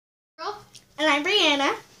And I'm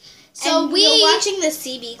Brianna. So and we're watching the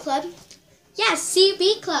CB Club. Yes,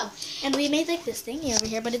 CB Club. And we made like this thingy over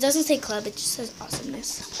here, but it doesn't say club, it just says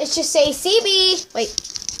awesomeness. It should say CB. Wait.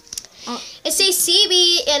 It says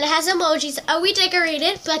CB and it has emojis. We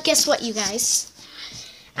decorated, but guess what, you guys?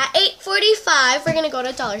 At 8:45, we're going to go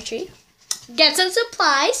to Dollar Tree. Get some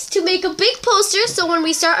supplies to make a big poster, so when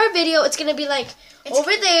we start our video, it's going to be like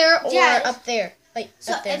over there or up there. Like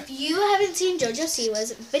so up there. If you haven't seen JoJo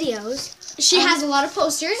Siwa's videos, she has a lot of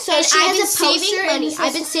posters. So and she I've has been a poster saving money. and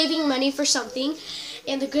I've been saving money for something.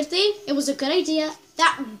 And the good thing, it was a good idea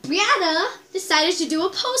that Brianna decided to do a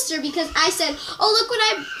poster because I said, "Oh, look what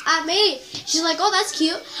I made." She's like, "Oh, that's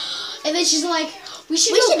cute." And then she's like, "We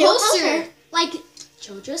should do a poster like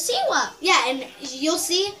JoJo Siwa." Yeah, and you'll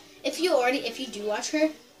see if you do watch her,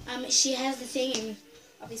 she has the thing and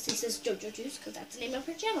obviously says JoJo Juice because that's the name of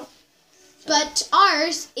her channel. So. But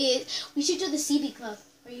ours is, we should do the CB Club,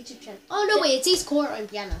 our YouTube channel. Oh, no, wait, it says Coral and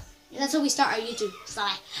Brianna. And that's how we start our YouTube.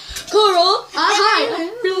 Sorry. Coral, hi.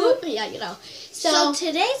 Yeah, you know. So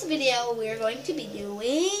today's video, we're going to be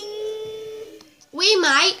doing... We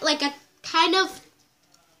might, like a kind of,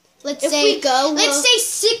 let's say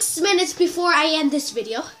 6 minutes before I end this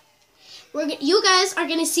video, you guys are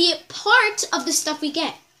going to see part of the stuff we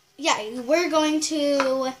get. Yeah, we're going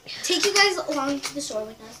to take you guys along to the store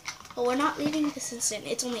with us. But we're not leaving this instant.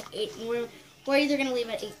 It's only 8, and we're either going to leave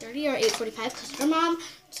at 8:30 or 8:45 because her mom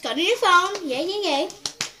just got a new phone. Yay, yay, yay.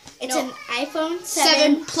 It's an iPhone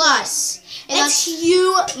 7 Plus. And it's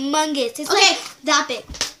humongous. It's like that big.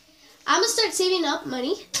 I'm going to start saving up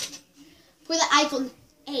money for the iPhone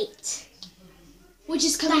 8, which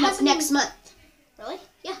is coming up next month. Really?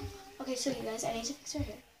 Yeah. Okay, so you guys, I need to fix her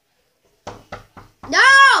hair.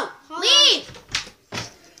 No! Leave!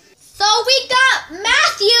 So we got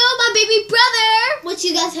Matthew, my baby brother, which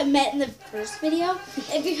you guys have met in the first video.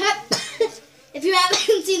 If you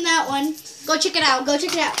haven't seen that one, go check it out. Go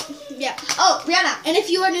check it out. Yeah. Oh, Brianna. And if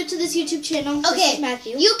you are new to this YouTube channel, this is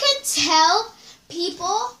Matthew. You can tell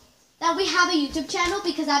people that we have a YouTube channel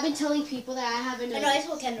because I've been telling people that I haven't. I know, I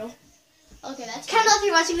told Kendall. Okay, that's Kendall, if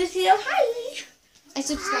you're watching this video, hi. I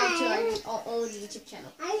subscribe to our own YouTube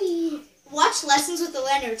channel. Hi. Watch Lessons with the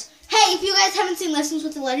Leonards. Hey, if you guys haven't seen Lessons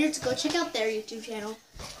with the Leonards, go check out their YouTube channel.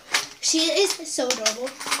 She is so adorable.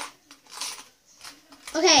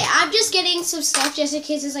 Okay, I'm just getting some stuff just in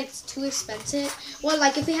case it's like too expensive. Well,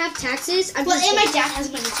 like if we have taxes, and my dad has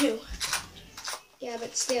money too. Yeah,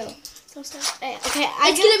 but still. So okay,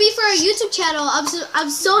 it's gonna be for our YouTube channel. I'm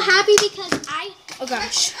so happy because oh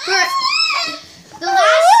gosh. For the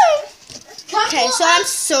last couple. Okay, so I'm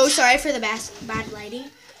so sorry for the bad lighting.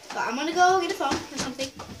 But I'm gonna go get a phone or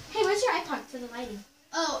something. Hey, where's your iPod for the lighting?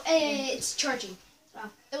 Oh, it's charging. Oh.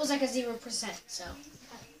 It was like a 0%, so.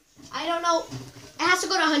 I don't know. It has to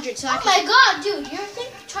go to 100, so Oh my god, dude, your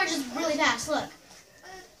thing charges really fast. Look.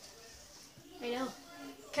 I know.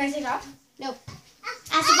 Can I take it off? No. It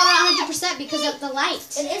has to go to 100% because of the light.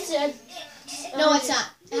 It is good. No, it's not.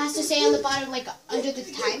 It has to stay on the bottom, like under the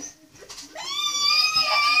time.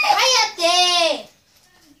 Hayate!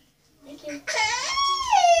 Thank you.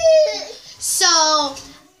 So,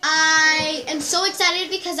 I am so excited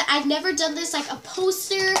because I've never done this, like a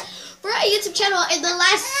poster for a YouTube channel. In the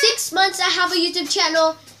last 6 months I have a YouTube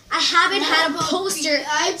channel, I haven't had a poster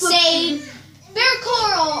saying Bear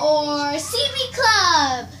Coral or CB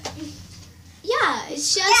Club. Yeah,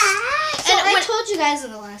 it's just... So I told you guys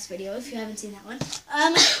in the last video, if you haven't seen that one,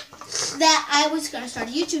 that I was going to start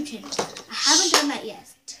a YouTube channel. I haven't done that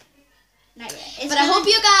yet. Not yet. But I hope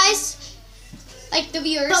you guys... like the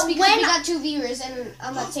viewers, because we got 2 viewers, and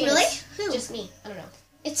I'm not saying it's just me. I don't know.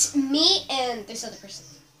 It's me and this other person.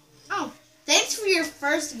 Oh, thanks for your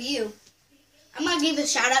first view. I'm gonna give a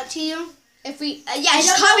shout out to you. If we,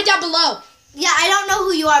 just comment down below. Yeah, I don't know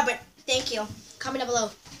who you are, but thank you. Comment down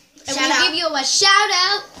below. And Shout we'll out. give you a shout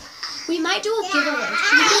out. We might do a giveaway.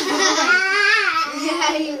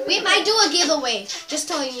 We might do a giveaway. Just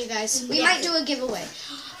telling you guys. We might do a giveaway.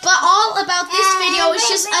 But all about this video is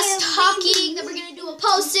just us talking that we're going to do a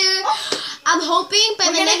poster. I'm hoping by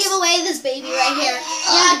we're going to give away this baby right here.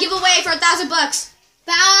 Yeah, give away for $1,000.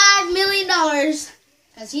 $5 million.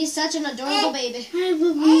 Because he's such an adorable baby.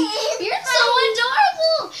 You're so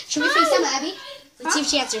adorable. Should we FaceTime Abby? Let's see if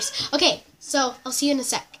she answers. Okay, so I'll see you in a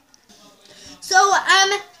sec. So,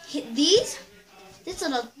 this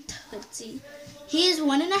little tootsie, he is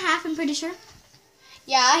 1.5, I'm pretty sure.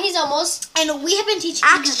 Yeah, he's almost. And we have been teaching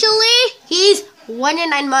Actually, he's 1 and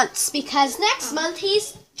 9 months because next month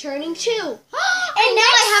he's turning 2. And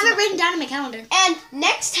now I have it written down in my calendar. And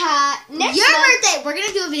next your birthday, we're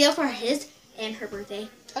gonna do a video for his and her birthday.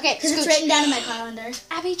 Okay, because it's scooch. written down in my calendar.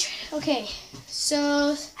 Abby, okay. So,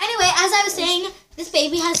 Anyway, as I was saying, this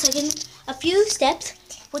baby has taken a few steps,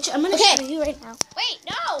 which I'm gonna Okay. show you right now. wait,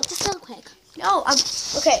 no. Just real quick. No,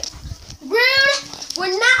 okay. Rude.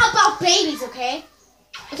 We're not about babies, okay?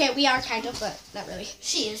 Okay, we are kind of, but not really.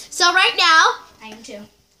 She is. So right now, I am too.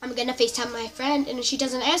 I'm gonna FaceTime my friend, and if she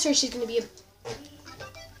doesn't answer, she's gonna be a...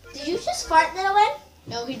 Did you just fart, little one?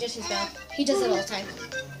 No, he did his best. He does it all the time.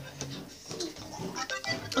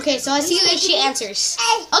 Okay, so I see if she answers.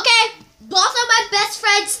 Okay, both of my best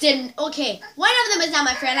friends didn't. Okay, one of them is not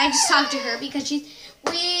my friend. I just talked to her because we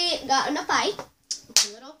got in a fight.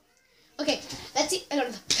 Okay, let's see. I don't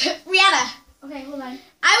know. Rihanna, Okay, hold on.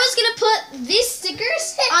 I was gonna put these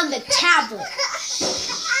stickers on the tablet.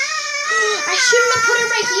 I shouldn't have put it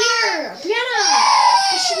right here. Brianna,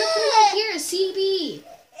 I shouldn't have put it right here. CB.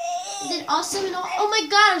 Is it awesome and all? Oh my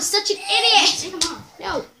god, I'm such an idiot. Take them off.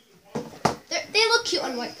 No. They look cute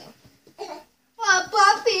on white though.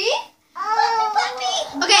 Puppy.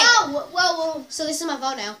 Puppy. Okay. Whoa. So this is my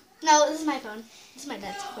phone now. No, this is my phone. This is my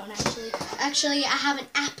dad's phone, actually. Actually, I have an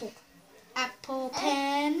apple. Apple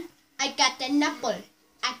pen. I got an apple.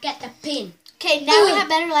 I got the pen. Okay, now we Ooh. have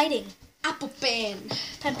better lighting. Apple pen.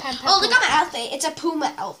 Pen. Oh, look at my outfit. It's a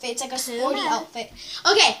Puma outfit. It's like a sporty Puma. outfit.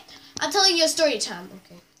 Okay, I'm telling you a story time.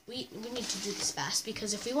 Okay. We need to do this fast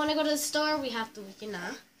because if we want to go to the store, we have to,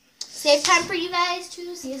 Save time for you guys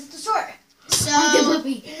to see us at the store. So,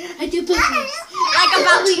 I do puppy. like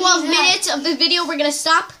about 12 minutes of the video, we're going to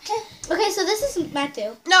stop. Okay, so this is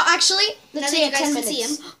Matthew. No, actually, Now let's that say you guys 10 can see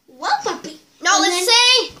minutes. him. Well, puppy. No, And let's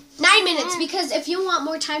say 9 minutes because if you want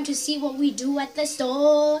more time to see what we do at the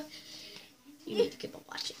store, you need to keep on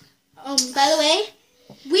watching. By the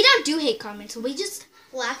way, we don't do hate comments. We just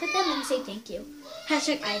laugh at them and say thank you.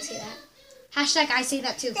 Hashtag I say that. Hashtag I say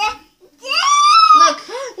that too. Look,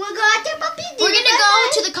 We're going to go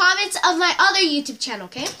to the comments of my other YouTube channel,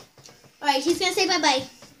 okay? Alright, he's gonna say bye-bye.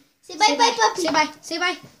 Say bye-bye, puppy. Say bye. Say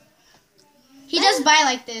bye. He does bye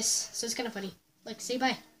like this, so it's kind of funny. Like, say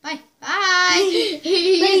bye. Bye. Bye.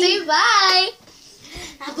 Say bye.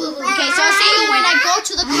 Okay, so I'll see you when I go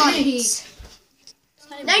to the comments.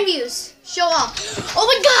 9 views. Show off. Oh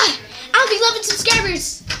my god! I'll be 11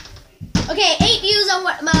 subscribers. Okay, 8 views on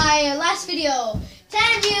my last video.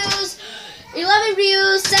 10 views. 11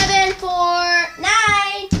 views. 7, 4,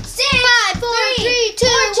 9, 6, 5, 4, 3, 2,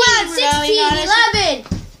 1, 16,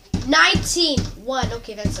 11, 19, 1.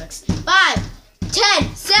 Okay, that sucks. 5,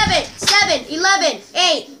 10, 7, 11,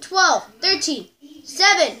 8, 12, 13,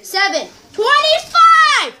 7,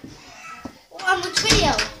 25! On which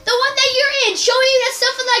video? The one that you're in, showing you that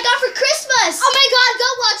stuff that I got for Christmas. Oh my god, go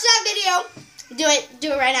watch that video. Do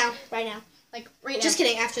it right now. Right now. Like, right now. Just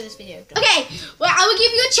kidding, after this video. Okay, well, I will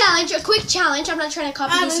give you a challenge, a quick challenge. I'm not trying to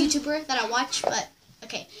copy this YouTuber that I watch, but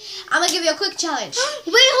okay. I'm going to give you a quick challenge.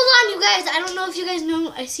 Wait, hold on, you guys. I don't know if you guys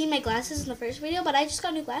know, I seen my glasses in the first video, but I just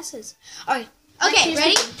got new glasses. Alright. Okay,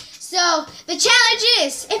 ready? So, the challenge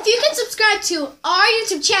is, if you can subscribe to our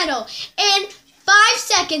YouTube channel in 5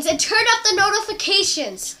 seconds and turn up the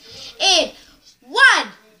notifications in 1,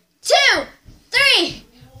 2, 3,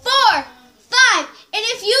 4, 5. And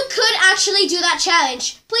if you could actually do that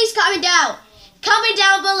challenge, please comment down. Comment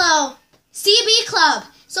down below. CB Club.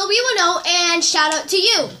 So we will know and shout out to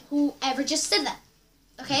you, whoever just did that.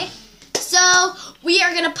 Okay? So we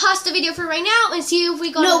are going to pause the video for right now and see if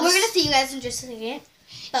we go No, to we're going to see you guys in just a second.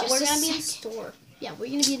 But Just we're a going to be in the second. store. Yeah, we're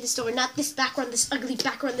going to be in the store. Not this background, this ugly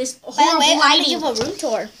background, this By the horrible way, I'm going lighting. to give a room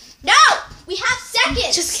tour. No! We have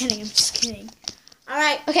seconds! Just kidding, I'm just kidding.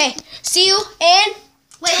 Alright. Okay, see you in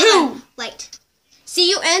Wait, 2. hold on. Light. See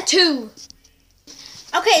you in 2.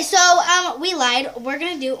 Okay, so we lied. We're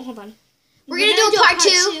gonna do. Hold on. We're gonna do part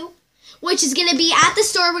 2, which is gonna be at the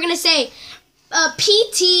store. We're gonna say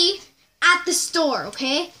PT at the store.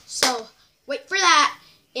 Okay, so wait for that,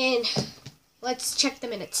 and let's check the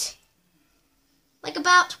minutes. Like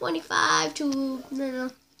about 25 to no.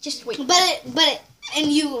 Just wait. When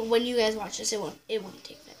you guys watch this, it won't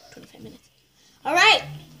take that 25 minutes. All right.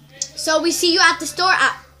 So we see you at the store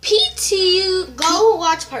at PT. Go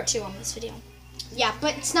watch part 2 on this video. Yeah,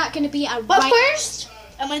 but it's not gonna be a. But first,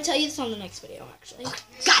 I'm gonna tell you this on the next video, actually.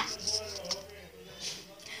 God.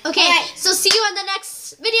 Okay, All right. so see you on the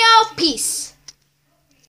next video. Peace.